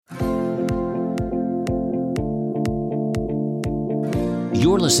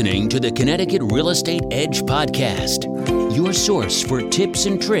You're listening to the Connecticut Real Estate Edge podcast, your source for tips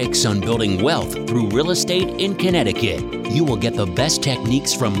and tricks on building wealth through real estate in Connecticut. You will get the best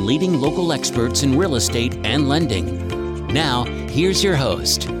techniques from leading local experts in real estate and lending. Now, here's your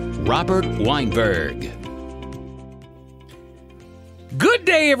host, Robert Weinberg. Good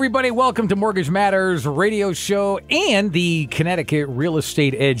day, everybody. Welcome to Mortgage Matters radio show and the Connecticut Real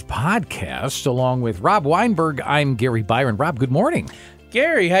Estate Edge podcast. Along with Rob Weinberg, I'm Gary Byron. Rob, good morning.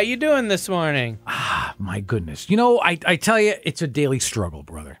 Gary, how you doing this morning? My goodness. You know, I tell you, it's a daily struggle,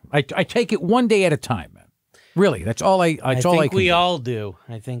 brother. I take it one day at a time, man. Really, that's all I think we all do.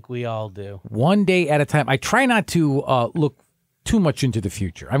 I think we all do. One day at a time. I try not to look too much into the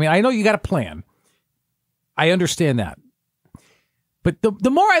future. I mean, I know you got a plan. I understand that. But the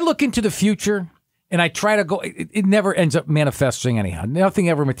more I look into the future and I try to go, it never ends up manifesting anyhow. Nothing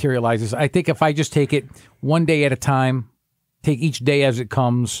ever materializes. I think if I just take it one day at a time, take each day as it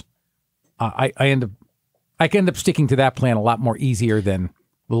comes, I can end up sticking to that plan a lot more easier than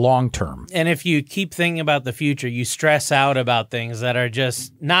long term. And if you keep thinking about the future, you stress out about things that are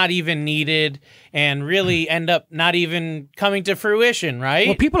just not even needed and really end up not even coming to fruition, right?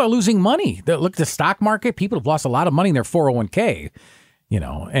 Well, people are losing money. Look at the stock market. People have lost a lot of money in their 401k,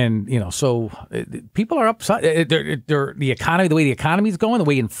 so people are upset. The economy, the way the economy is going, the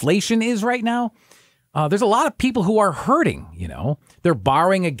way inflation is right now, there's a lot of people who are hurting, They're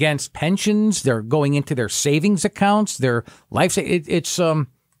borrowing against pensions. They're going into their savings accounts, their life.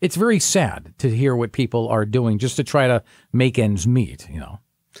 It's very sad to hear what people are doing just to try to make ends meet,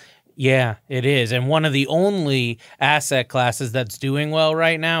 Yeah, it is. And one of the only asset classes that's doing well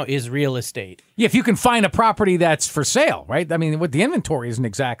right now is real estate. Yeah, if you can find a property that's for sale, right? I mean, with the inventory isn't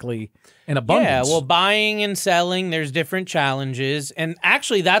exactly in abundance. Yeah, well, buying and selling, there's different challenges. And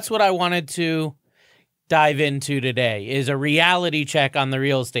actually, that's what I wanted to dive into today, is a reality check on the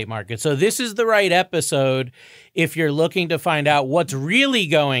real estate market. So this is the right episode if you're looking to find out what's really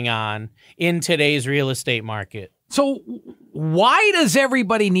going on in today's real estate market. So why does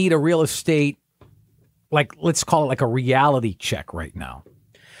everybody need a real estate, let's call it like a reality check right now?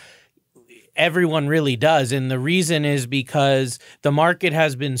 Everyone really does. And the reason is because the market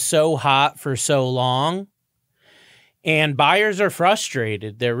has been so hot for so long. And buyers are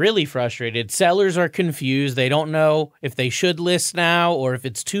frustrated. They're really frustrated. Sellers are confused. They don't know if they should list now or if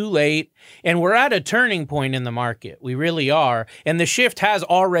it's too late. And we're at a turning point in the market. We really are. And the shift has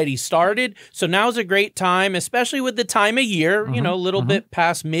already started. So now's a great time, especially with the time of year, a little bit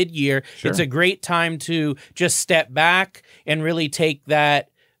past mid-year. Sure. It's a great time to just step back and really take that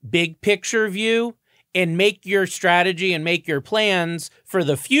big picture view and make your strategy and make your plans for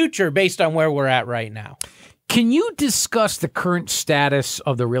the future based on where we're at right now. Can you discuss the current status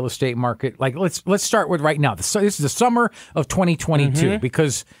of the real estate market? Let's start with right now. This is the summer of 2022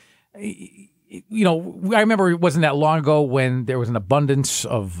 because, I remember it wasn't that long ago when there was an abundance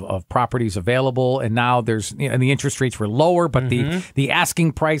of properties available, and now and the interest rates were lower, but the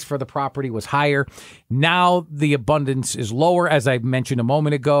asking price for the property was higher. Now the abundance is lower. As I mentioned a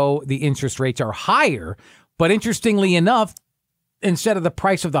moment ago, the interest rates are higher, but interestingly enough, instead of the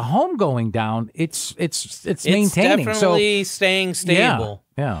price of the home going down, it's maintaining. It's definitely staying stable.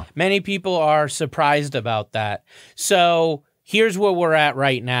 Yeah. Many people are surprised about that. So here's where we're at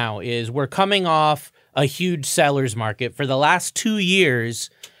right now is we're coming off a huge seller's market. For the last 2 years,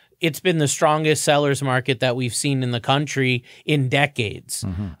 it's been the strongest seller's market that we've seen in the country in decades.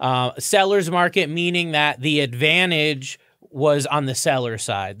 Seller's market meaning that the advantage was on the seller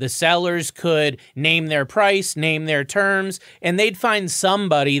side. The sellers could name their price, name their terms, and they'd find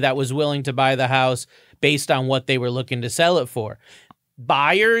somebody that was willing to buy the house based on what they were looking to sell it for.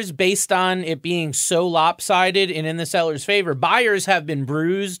 Buyers, based on it being so lopsided and in the seller's favor, buyers have been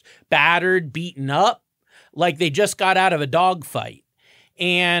bruised, battered, beaten up, like they just got out of a dogfight.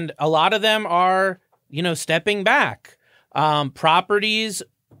 And a lot of them are, stepping back. Properties,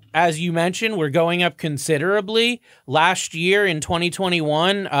 as you mentioned, we're going up considerably. Last year in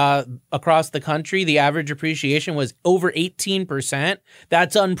 2021, across the country, the average appreciation was over 18%.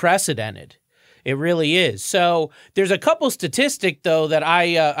 That's unprecedented. It really is. So there's a couple statistics, though, that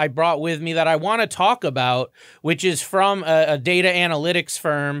I brought with me that I want to talk about, which is from a data analytics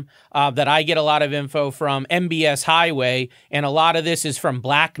firm that I get a lot of info from, MBS Highway, and a lot of this is from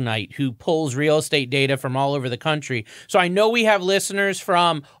Black Knight, who pulls real estate data from all over the country. So I know we have listeners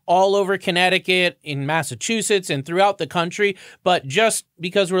from all over Connecticut, in Massachusetts, and throughout the country, but just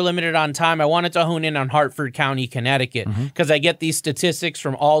because we're limited on time, I wanted to hone in on Hartford County, Connecticut, because I get these statistics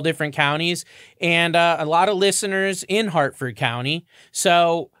from all different counties, and a lot of listeners in Hartford County.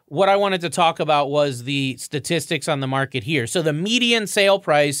 So what I wanted to talk about was the statistics on the market here. So the median sale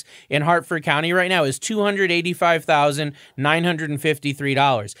price in Hartford County right now is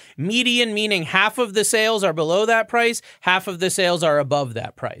 $285,953. Median meaning half of the sales are below that price, half of the sales are above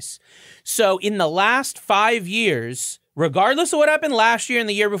that price. So in the last 5 years, regardless of what happened last year and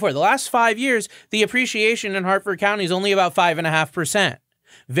the year before, the last 5 years, the appreciation in Hartford County is only about 5.5%.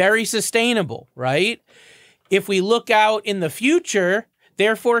 Very sustainable, right? If we look out in the future,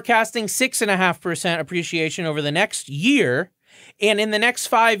 they're forecasting 6.5% appreciation over the next year. And in the next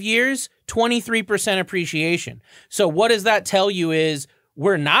 5 years, 23% appreciation. So what does that tell you is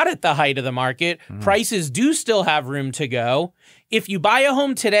we're not at the height of the market. Prices do still have room to go. If you buy a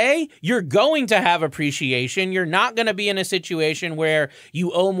home today, you're going to have appreciation. You're not going to be in a situation where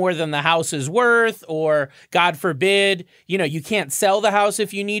you owe more than the house is worth, or God forbid, you can't sell the house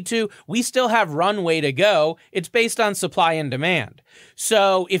if you need to. We still have runway to go. It's based on supply and demand.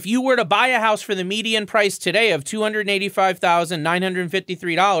 So if you were to buy a house for the median price today of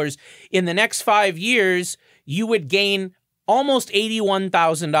 $285,953, in the next 5 years, you would gain almost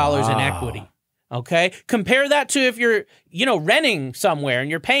 $81,000 in equity. Okay. Compare that to if you're, renting somewhere and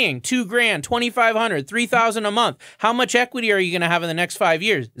you're paying $2,000, $2,500, $3,000 a month. How much equity are you going to have in the next 5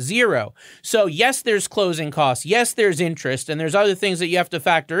 years? Zero. So yes, there's closing costs. Yes, there's interest, and there's other things that you have to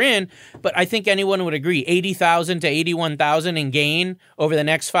factor in. But I think anyone would agree, $80,000 to $81,000 in gain over the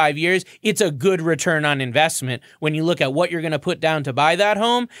next 5 years. It's a good return on investment when you look at what you're going to put down to buy that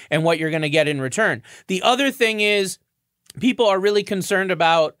home and what you're going to get in return. The other thing is, people are really concerned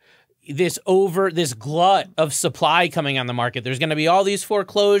about this glut of supply coming on the market. There's going to be all these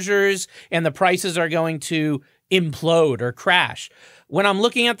foreclosures and the prices are going to implode or crash. When I'm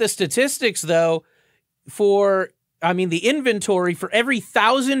looking at the statistics, though, the inventory for every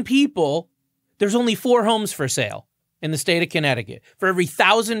 1,000 people, there's only 4 homes for sale in the state of Connecticut for every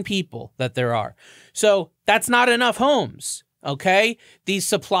 1,000 people that there are. So that's not enough homes. Okay, the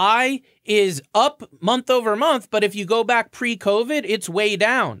supply is up month over month, but if you go back pre-COVID, it's way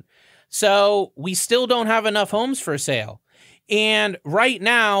down. So we still don't have enough homes for sale. And right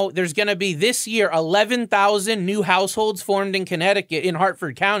now, there's going to be this year 11,000 new households formed in Connecticut, in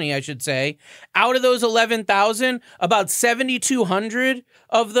Hartford County, I should say. Out of those 11,000, about 7,200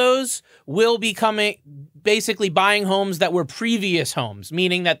 of those will be basically buying homes that were previous homes,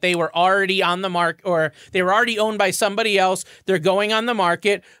 meaning that they were already on the market or they were already owned by somebody else. They're going on the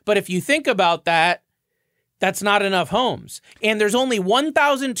market. But if you think about that, that's not enough homes. And there's only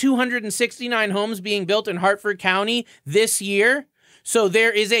 1,269 homes being built in Hartford County this year. So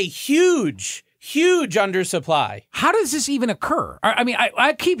there is a huge undersupply. How does this even occur?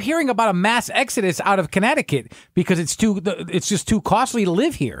 I keep hearing about a mass exodus out of Connecticut because it's just too costly to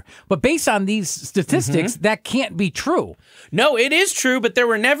live here. But based on these statistics, that can't be true. No, it is true, but there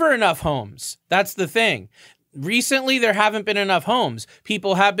were never enough homes. That's the thing. Recently, there haven't been enough homes.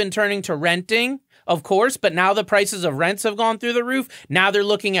 People have been turning to renting, of course, but now the prices of rents have gone through the roof. Now they're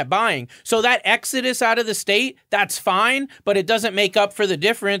looking at buying. So that exodus out of the state, that's fine, but it doesn't make up for the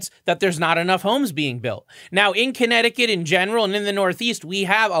difference that there's not enough homes being built. Now, in Connecticut in general and in the Northeast, we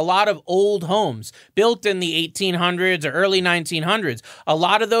have a lot of old homes built in the 1800s or early 1900s. A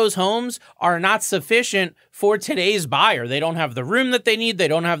lot of those homes are not sufficient for today's buyer. They don't have the room that they need. They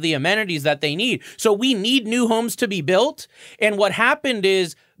don't have the amenities that they need. So we need new homes to be built. And what happened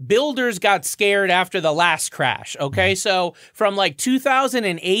is builders got scared after the last crash. Okay. So from like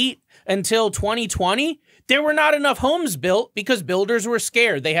 2008 until 2020, there were not enough homes built because builders were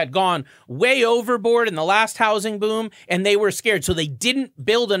scared. They had gone way overboard in the last housing boom and they were scared. So they didn't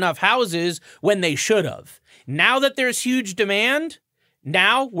build enough houses when they should have. Now that there's huge demand,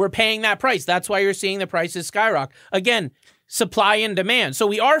 now we're paying that price. That's why you're seeing the prices skyrocket. Again, supply and demand. So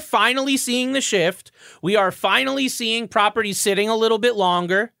we are finally seeing the shift. We are finally seeing properties sitting a little bit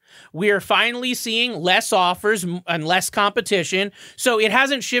longer. We are finally seeing less offers and less competition. So it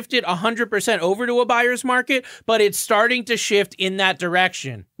hasn't shifted 100% over to a buyer's market, but it's starting to shift in that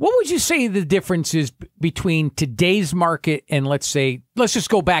direction. What would you say the difference is between today's market and let's just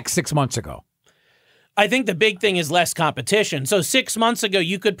go back 6 months ago? I think the big thing is less competition. So 6 months ago,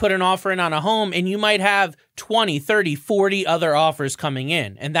 you could put an offer in on a home and you might have 20, 30, 40 other offers coming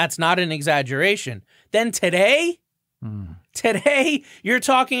in. And that's not an exaggeration. Then today, you're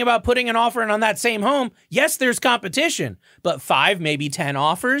talking about putting an offer in on that same home. Yes, there's competition, but 5, maybe 10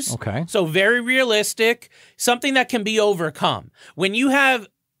 offers. Okay. So very realistic, something that can be overcome. When you have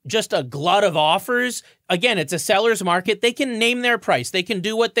just a glut of offers, again, it's a seller's market. They can name their price. They can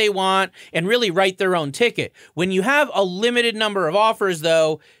do what they want and really write their own ticket. When you have a limited number of offers,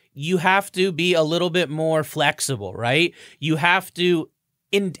 though, you have to be a little bit more flexible, right? You have to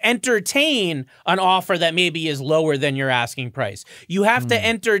entertain an offer that maybe is lower than your asking price. You have to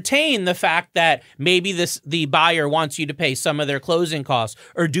entertain the fact that maybe the buyer wants you to pay some of their closing costs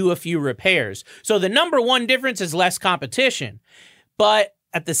or do a few repairs. So the number one difference is less competition. But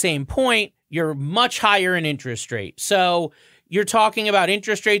at the same point, you're much higher in interest rate. So you're talking about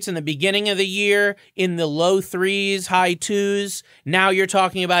interest rates in the beginning of the year in the low 3s, high 2s. Now you're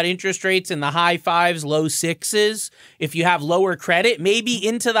talking about interest rates in the high 5s, low 6s. If you have lower credit, maybe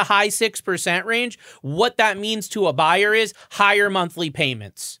into the high 6% range. What that means to a buyer is higher monthly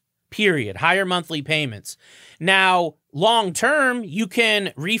payments, period. Higher monthly payments. Now, long term, you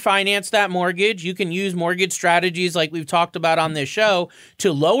can refinance that mortgage. You can use mortgage strategies like we've talked about on this show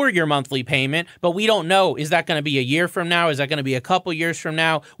to lower your monthly payment, but we don't know. Is that going to be a year from now? Is that going to be a couple years from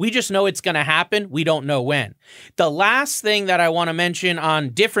now? We just know it's going to happen. We don't know when. The last thing that I want to mention on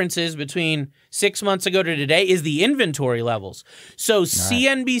differences between 6 months ago to today is the inventory levels. So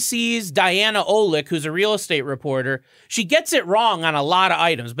CNBC's Diana Olick, who's a real estate reporter, she gets it wrong on a lot of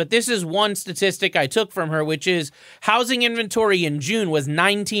items, but this is one statistic I took from her, which is housing inventory in June was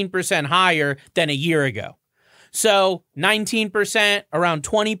 19% higher than a year ago. So 19%, around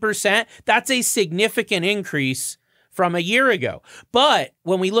 20%, that's a significant increase from a year ago. But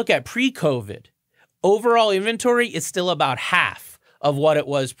when we look at pre-COVID, overall inventory is still about half of what it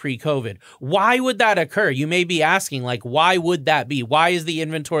was pre-COVID. Why would that occur? You may be asking, like, why would that be? Why is the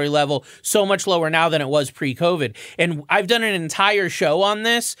inventory level so much lower now than it was pre-COVID? And I've done an entire show on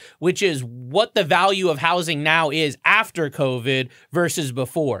this, which is what the value of housing now is after COVID versus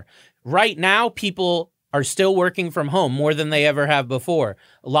before. Right now, people are still working from home more than they ever have before.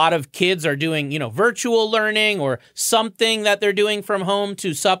 A lot of kids are doing, virtual learning or something that they're doing from home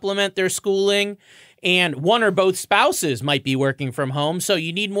to supplement their schooling. And one or both spouses might be working from home, so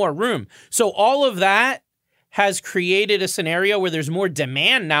you need more room. So all of that has created a scenario where there's more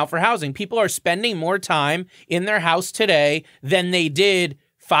demand now for housing. People are spending more time in their house today than they did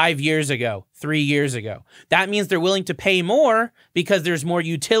 5 years ago, 3 years ago. That means they're willing to pay more because there's more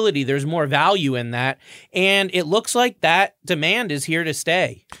utility, there's more value in that. And it looks like that demand is here to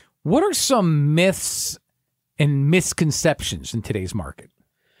stay. What are some myths and misconceptions in today's market?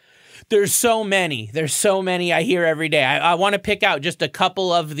 There's so many I hear every day. I want to pick out just a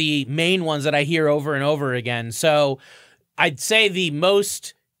couple of the main ones that I hear over and over again. So I'd say the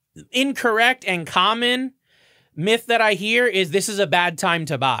most incorrect and common myth that I hear is this is a bad time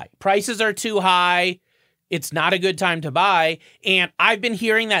to buy. Prices are too high. It's not a good time to buy. And I've been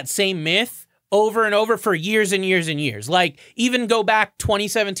hearing that same myth over and over for years and years and years. Like, even go back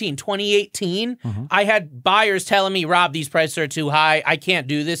 2017, 2018, I had buyers telling me, Rob, these prices are too high. I can't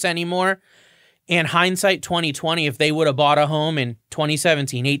do this anymore. And hindsight 2020, if they would have bought a home in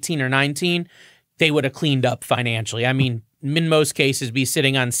 2017, 18, or 19, they would have cleaned up financially. I mean, in most cases, be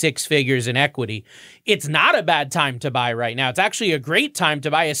sitting on 6 figures in equity. It's not a bad time to buy right now. It's actually a great time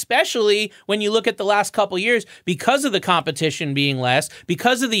to buy, especially when you look at the last couple years, because of the competition being less,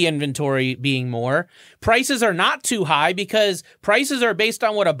 because of the inventory being more. Prices are not too high because prices are based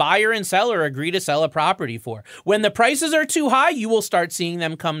on what a buyer and seller agree to sell a property for. When the prices are too high, you will start seeing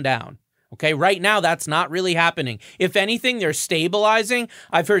them come down. Okay, right now, that's not really happening. If anything, they're stabilizing.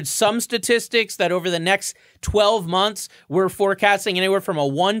 I've heard some statistics that over the next 12 months, we're forecasting anywhere from a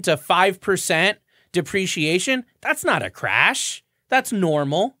 1% to 5% depreciation. That's not a crash. That's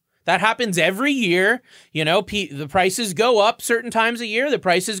normal. That happens every year. The prices go up certain times a year. The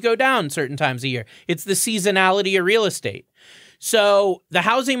prices go down certain times a year. It's the seasonality of real estate. So the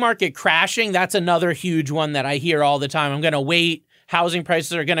housing market crashing, that's another huge one that I hear all the time. I'm going to wait. Housing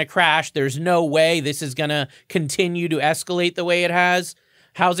prices are going to crash. There's no way this is going to continue to escalate the way it has.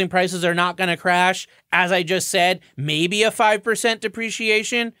 Housing prices are not going to crash. As I just said, maybe a 5%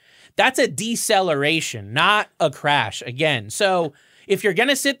 depreciation. That's a deceleration, not a crash again. So if you're going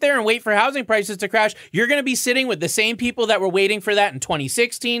to sit there and wait for housing prices to crash, you're going to be sitting with the same people that were waiting for that in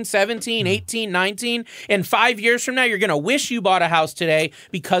 2016, 17, 18, 19. And 5 years from now, you're going to wish you bought a house today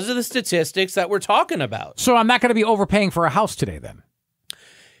because of the statistics that we're talking about. So I'm not going to be overpaying for a house today then?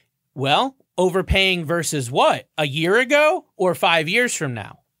 Well, overpaying versus what? A year ago or 5 years from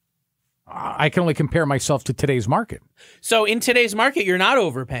now? I can only compare myself to today's market. So in today's market, you're not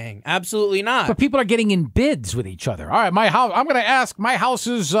overpaying. Absolutely not. But people are getting in bids with each other. All right, my house. I'm going to ask. My house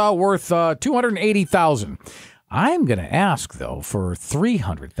is worth $280,000. I'm going to ask, though, for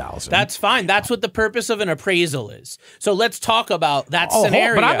 $300,000. That's fine. That's what the purpose of an appraisal is. So let's talk about that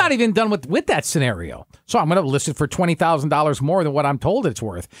scenario. But I'm not even done with that scenario. So I'm going to list it for $20,000 more than what I'm told it's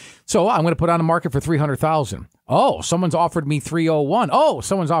worth. So I'm going to put it on the market for $300,000. Oh, someone's offered me $301. Oh,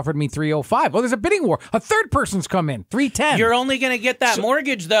 someone's offered me $305. Oh, there's a bidding war. A third person's come in, $310. You're only going to get that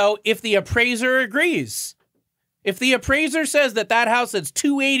mortgage, though, if the appraiser agrees. If the appraiser says that house that's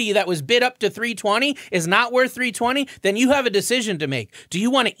 $280 that was bid up to $320 is not worth $320, then you have a decision to make. Do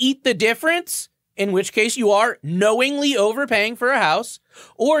you want to eat the difference, in which case you are knowingly overpaying for a house,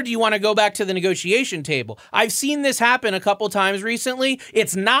 or do you want to go back to the negotiation table? I've seen this happen a couple times recently.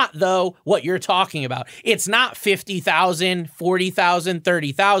 It's not, though, what you're talking about. It's not $50,000, $40,000,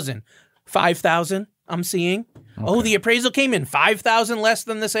 $30,000. $5,000 I'm seeing. Okay. Oh, the appraisal came in $5,000 less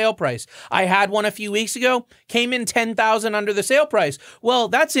than the sale price. I had one a few weeks ago, came in $10,000 under the sale price. Well,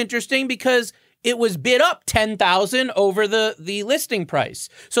 that's interesting because it was bid up $10,000 over the listing price.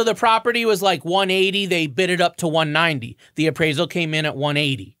 So the property was like $180. They bid it up to $190. The appraisal came in at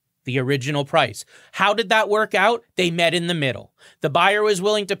 $180, the original price. How did that work out? They met in the middle. The buyer was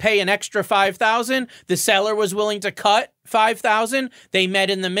willing to pay an extra $5,000. The seller was willing to cut $5,000. They met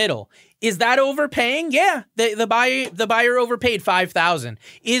in the middle. Is that overpaying? Yeah, the buyer overpaid $5,000.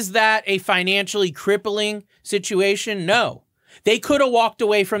 Is that a financially crippling situation? No. They could have walked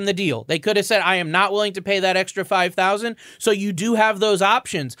away from the deal. They could have said, I am not willing to pay that extra $5,000. So you do have those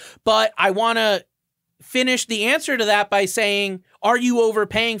options. But I want to finish the answer to that by saying, are you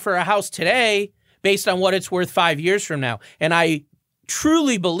overpaying for a house today based on what it's worth 5 years from now? And I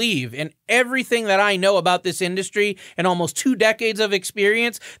truly believe in everything that I know about this industry and almost 2 decades of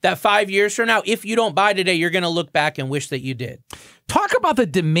experience that 5 years from now, if you don't buy today, you're going to look back and wish that you did. Talk about the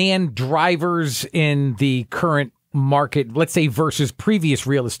demand drivers in the current market, let's say, versus previous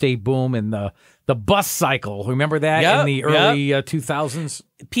real estate boom and the bus cycle. Remember that in the early 2000s?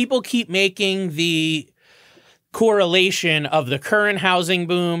 People keep making the correlation of the current housing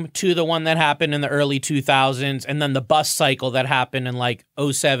boom to the one that happened in the early 2000s and then the bus cycle that happened in like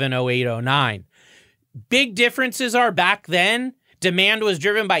 07, 08, 09. Big differences are back then, demand was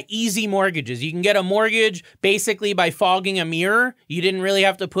driven by easy mortgages. You can get a mortgage basically by fogging a mirror. You didn't really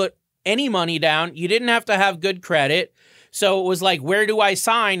have to put any money down. You didn't have to have good credit. So it was like, where do I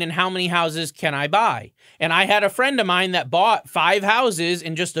sign and how many houses can I buy? And I had a friend of mine that bought 5 houses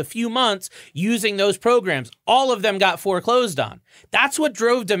in just a few months using those programs. All of them got foreclosed on. That's what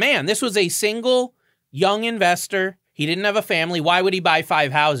drove demand. This was a single young investor. He didn't have a family. Why would he buy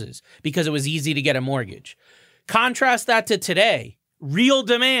 5 houses? Because it was easy to get a mortgage. Contrast that to today. Real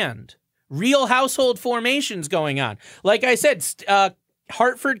demand. Real household formations going on. Like I said,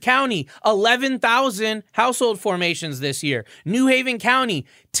 Hartford County, 11,000 household formations this year. New Haven County,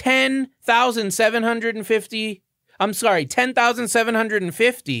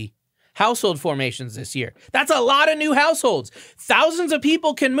 10,750 household formations this year. That's a lot of new households. Thousands of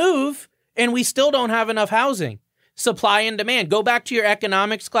people can move, and we still don't have enough housing. Supply and demand. Go back to your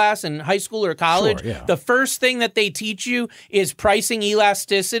economics class in high school or college. Sure, yeah. The first thing that they teach you is pricing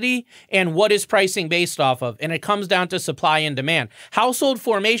elasticity and what is pricing based off of. And it comes down to supply and demand. Household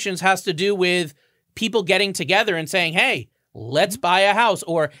formations has to do with people getting together and saying, hey, let's buy a house,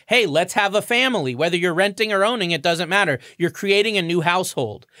 or hey, let's have a family. Whether you're renting or owning, it doesn't matter. You're creating a new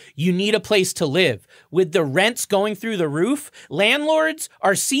household. You need a place to live. With the rents going through the roof, landlords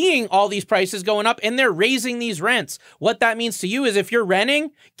are seeing all these prices going up and they're raising these rents. What that means to you is if you're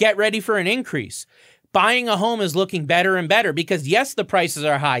renting, get ready for an increase. Buying a home is looking better and better because yes, the prices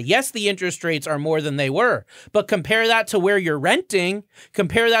are high. Yes, the interest rates are more than they were, but compare that to where you're renting,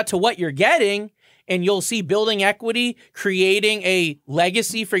 compare that to what you're getting, and you'll see building equity, creating a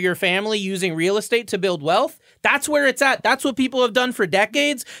legacy for your family using real estate to build wealth. That's where it's at. That's what people have done for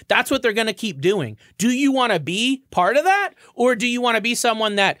decades. That's what they're going to keep doing. Do you want to be part of that? Or do you want to be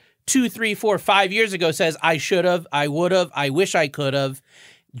someone that 2, 3, 4, 5 years ago says, I should have, I would have, I wish I could have?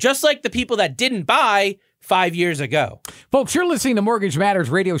 Just like the people that didn't buy 5 years ago. Folks, you're listening to Mortgage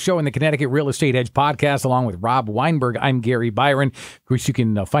Matters radio show in the Connecticut Real Estate Edge podcast, along with Rob Weinberg. I'm Gary Byron. Of course, you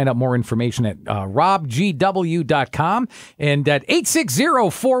can find out more information at robgw.com and at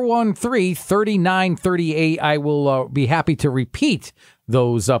 860-413-3938. I will be happy to repeat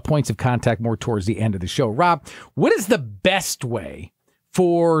those points of contact more towards the end of the show. Rob, what is the best way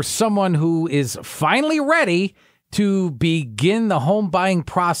for someone who is finally ready to begin the home buying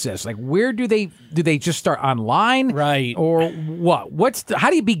process? Like, where do they just start online? Right. Or what? How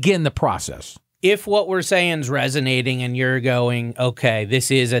do you begin the process? If what we're saying is resonating and you're going, okay,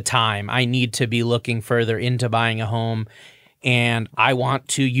 this is a time, I need to be looking further into buying a home, and I want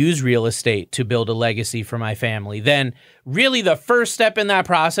to use real estate to build a legacy for my family, then really the first step in that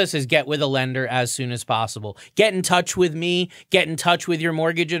process is get with a lender as soon as possible. Get in touch with me, get in touch with your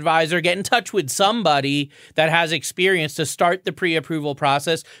mortgage advisor, get in touch with somebody that has experience to start the pre-approval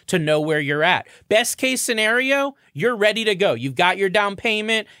process to know where you're at. Best case scenario, you're ready to go. You've got your down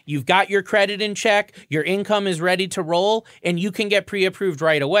payment, you've got your credit in check, your income is ready to roll, and you can get pre-approved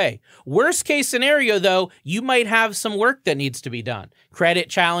right away. Worst case scenario, though, you might have some work that needs to be done. Credit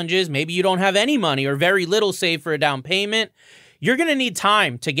challenges, maybe you don't have any money or very little saved for a down payment. You're going to need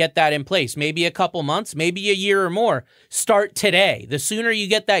time to get that in place, maybe a couple months, maybe a year or more. Start today. The sooner you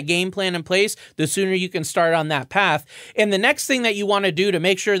get that game plan in place, the sooner you can start on that path. And the next thing that you want to do to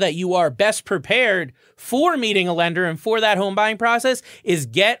make sure that you are best prepared for meeting a lender and for that home buying process is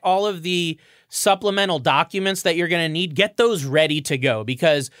get all of the supplemental documents that you're going to need, get those ready to go,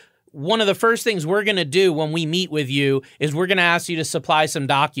 because one of the first things we're going to do when we meet with you is we're going to ask you to supply some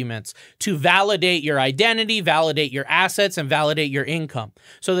documents to validate your identity, validate your assets, and validate your income.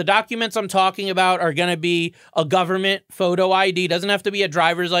 So the documents I'm talking about are going to be a government photo ID. Doesn't have to be a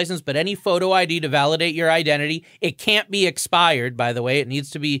driver's license, but any photo ID to validate your identity. It can't be expired, by the way. It needs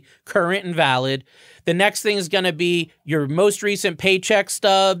to be current and valid. The next thing is going to be your most recent paycheck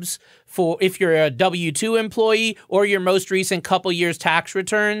stubs for if you're a W-2 employee, or your most recent couple years tax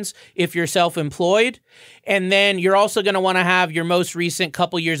returns if you're self-employed. And then you're also going to want to have your most recent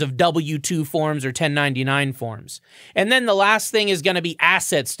couple years of W-2 forms or 1099 forms. And then the last thing is going to be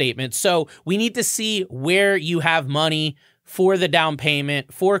asset statements. So we need to see where you have money for the down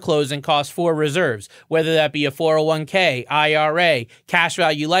payment, for closing costs, for reserves, whether that be a 401k, IRA, cash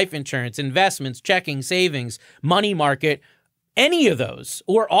value life insurance, investments, checking, savings, money market. Any of those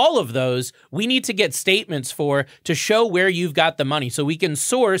or all of those, we need to get statements for to show where you've got the money so we can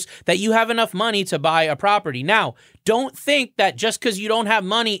source that you have enough money to buy a property. Now, don't think that just because you don't have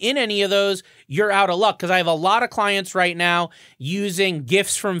money in any of those, you're out of luck, because I have a lot of clients right now using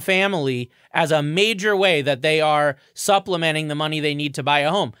gifts from family as a major way that they are supplementing the money they need to buy a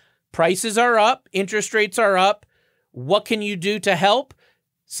home. Prices are up, interest rates are up. What can you do to help?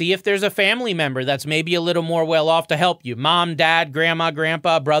 See if there's a family member that's maybe a little more well off to help you. Mom, dad, grandma,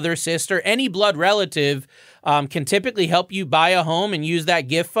 grandpa, brother, sister, any blood relative can typically help you buy a home and use that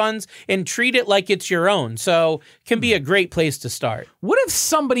gift funds and treat it like it's your own. So it can be a great place to start. What if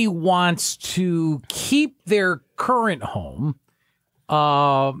somebody wants to keep their current home,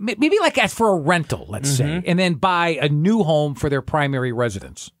 maybe like as for a rental, let's say, and then buy a new home for their primary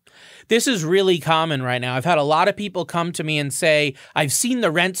residence? This is really common right now. I've had a lot of people come to me and say, I've seen the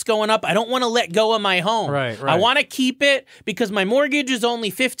rents going up. I don't want to let go of my home. Right. I want to keep it because my mortgage is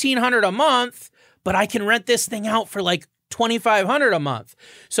only $1,500 a month, but I can rent this thing out for like $2,500 a month.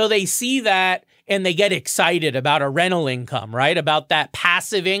 So they see that and they get excited about a rental income, right? About that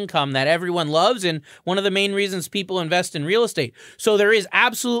passive income that everyone loves, and one of the main reasons people invest in real estate. So there is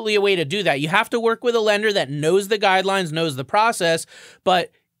absolutely a way to do that. You have to work with a lender that knows the guidelines, knows the process,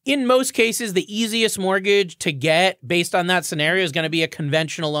 but in most cases, the easiest mortgage to get based on that scenario is going to be a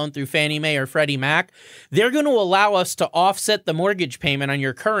conventional loan through Fannie Mae or Freddie Mac. They're going to allow us to offset the mortgage payment on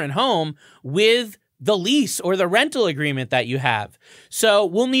your current home with the lease or the rental agreement that you have. So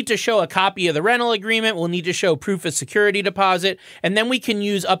we'll need to show a copy of the rental agreement. We'll need to show proof of security deposit, and then we can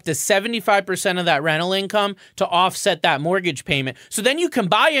use up to 75% of that rental income to offset that mortgage payment. So then you can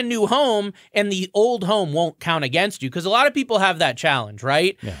buy a new home and the old home won't count against you, because a lot of people have that challenge,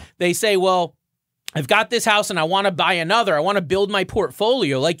 right? Yeah. They say, well, I've got this house and I want to buy another. I want to build my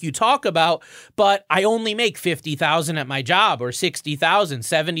portfolio like you talk about, but I only make $50,000 at my job, or $60,000,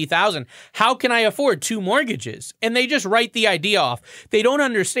 $70,000. How can I afford 2 mortgages? And they just write the idea off. They don't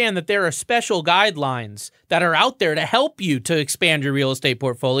understand that there are special guidelines that are out there to help you to expand your real estate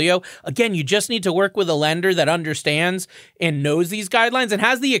portfolio. Again, you just need to work with a lender that understands and knows these guidelines and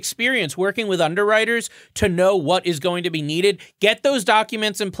has the experience working with underwriters to know what is going to be needed. Get those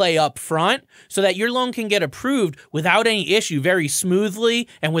documents in play up front so that your loan can get approved without any issue, very smoothly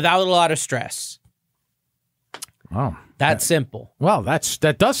and without a lot of stress. Wow. That's simple. Well,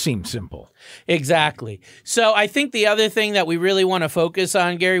 that does seem simple. Exactly. So I think the other thing that we really want to focus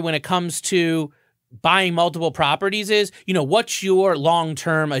on, Gary, when it comes to buying multiple properties is, what's your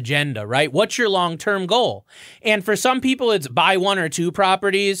long-term agenda, right? What's your long-term goal? And for some people, it's buy 1 or 2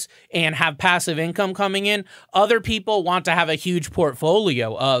 properties and have passive income coming in. Other people want to have a huge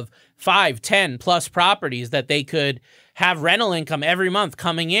portfolio of 5, 10 plus properties that they could have rental income every month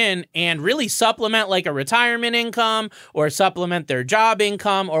coming in and really supplement like a retirement income or supplement their job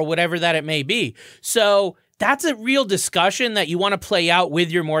income or whatever that it may be. So that's a real discussion that you want to play out with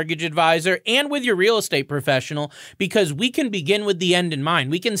your mortgage advisor and with your real estate professional, because we can begin with the end in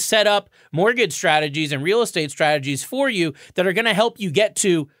mind. We can set up mortgage strategies and real estate strategies for you that are going to help you get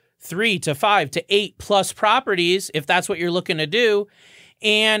to 3 to 5 to 8 plus properties if that's what you're looking to do.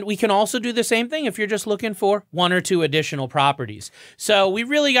 And we can also do the same thing if you're just looking for 1 or 2 additional properties. So we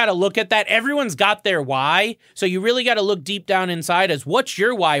really got to look at that. Everyone's got their why. So you really got to look deep down inside as what's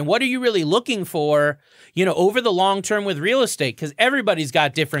your why and what are you really looking for, over the long term with real estate, because everybody's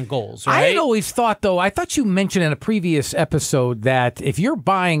got different goals, right? I had always thought, though, I thought you mentioned in a previous episode that if you're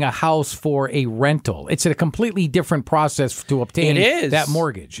buying a house for a rental, it's a completely different process to obtain that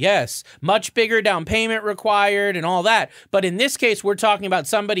mortgage. Yes. Much bigger down payment required and all that. But in this case, we're talking about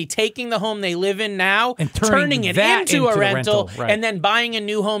somebody taking the home they live in now and turning it into a rental, right, and then buying a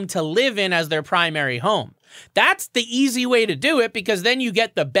new home to live in as their primary home. That's the easy way to do it, because then you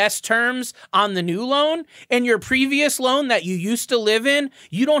get the best terms on the new loan, and your previous loan that you used to live in,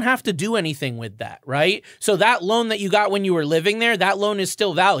 you don't have to do anything with that, right? So that loan that you got when you were living there, that loan is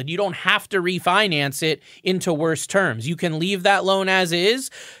still valid. You don't have to refinance it into worse terms. You can leave that loan as is.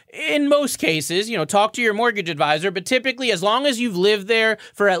 In most cases, talk to your mortgage advisor, but typically as long as you've lived there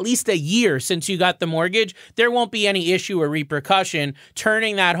for at least a year since you got the mortgage, there won't be any issue or repercussion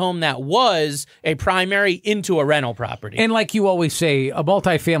turning that home that was a primary into a rental property. And like you always say,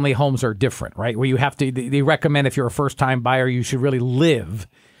 multifamily homes are different, right? Where you have to, they recommend if you're a first-time buyer, you should really live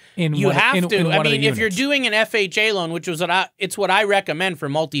in you one, have in, to. in one I mean, of the if you're units. doing an FHA loan, which was it's what I recommend for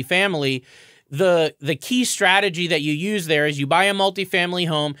multifamily, the key strategy that you use there is you buy a multifamily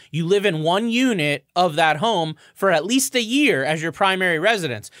home, you live in one unit of that home for at least a year as your primary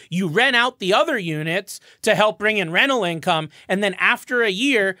residence. You rent out the other units to help bring in rental income, and then after a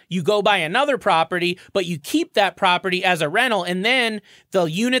year, you go buy another property, but you keep that property as a rental, and then the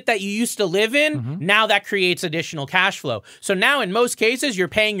unit that you used to live in, now that creates additional cash flow. So now in most cases, you're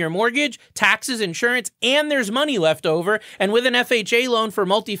paying your mortgage, taxes, insurance, and there's money left over, and with an FHA loan for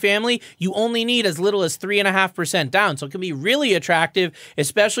multifamily, you only need as little as 3.5% down. So it can be really attractive,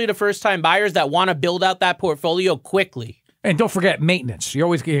 especially to first-time buyers that want to build out that portfolio quickly. And don't forget maintenance. You're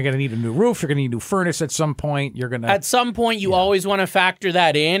going to need a new roof. You're going to need new furnace at some point. At some point, you always want to factor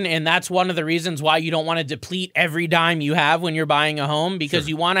that in, and that's one of the reasons why you don't want to deplete every dime you have when you're buying a home, because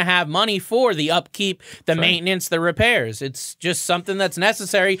you want to have money for the upkeep, the maintenance, the repairs. It's just something that's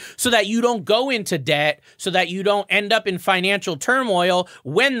necessary so that you don't go into debt, so that you don't end up in financial turmoil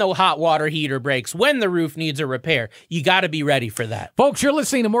when the hot water heater breaks, when the roof needs a repair. You got to be ready for that. Folks, you're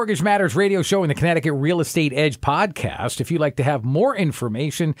listening to Mortgage Matters Radio Show and the Connecticut Real Estate Edge podcast. If you'd like to have more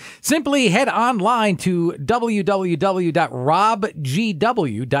information, simply head online to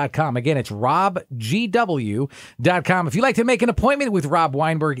www.robgw.com. Again, it's robgw.com. If you'd like to make an appointment with Rob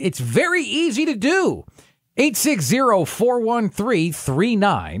Weinberg, it's very easy to do.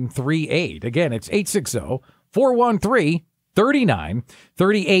 860-413-3938. Again, it's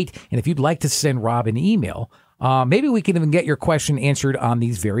 860-413-3938. And if you'd like to send Rob an email, maybe we can even get your question answered on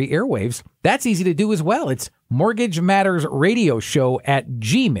these very airwaves. That's easy to do as well. It's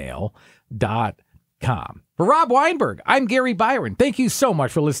mortgagemattersradioshow@gmail.com. For Rob Weinberg, I'm Gary Byron. Thank you so much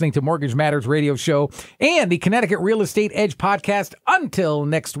for listening to Mortgage Matters Radio Show and the Connecticut Real Estate Edge podcast. Until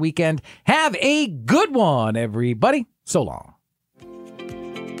next weekend, have a good one, everybody. So long.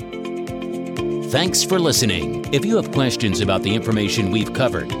 Thanks for listening. If you have questions about the information we've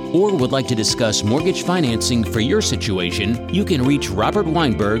covered or would like to discuss mortgage financing for your situation, you can reach Robert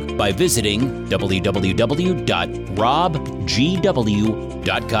Weinberg by visiting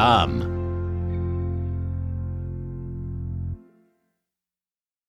www.robgw.com.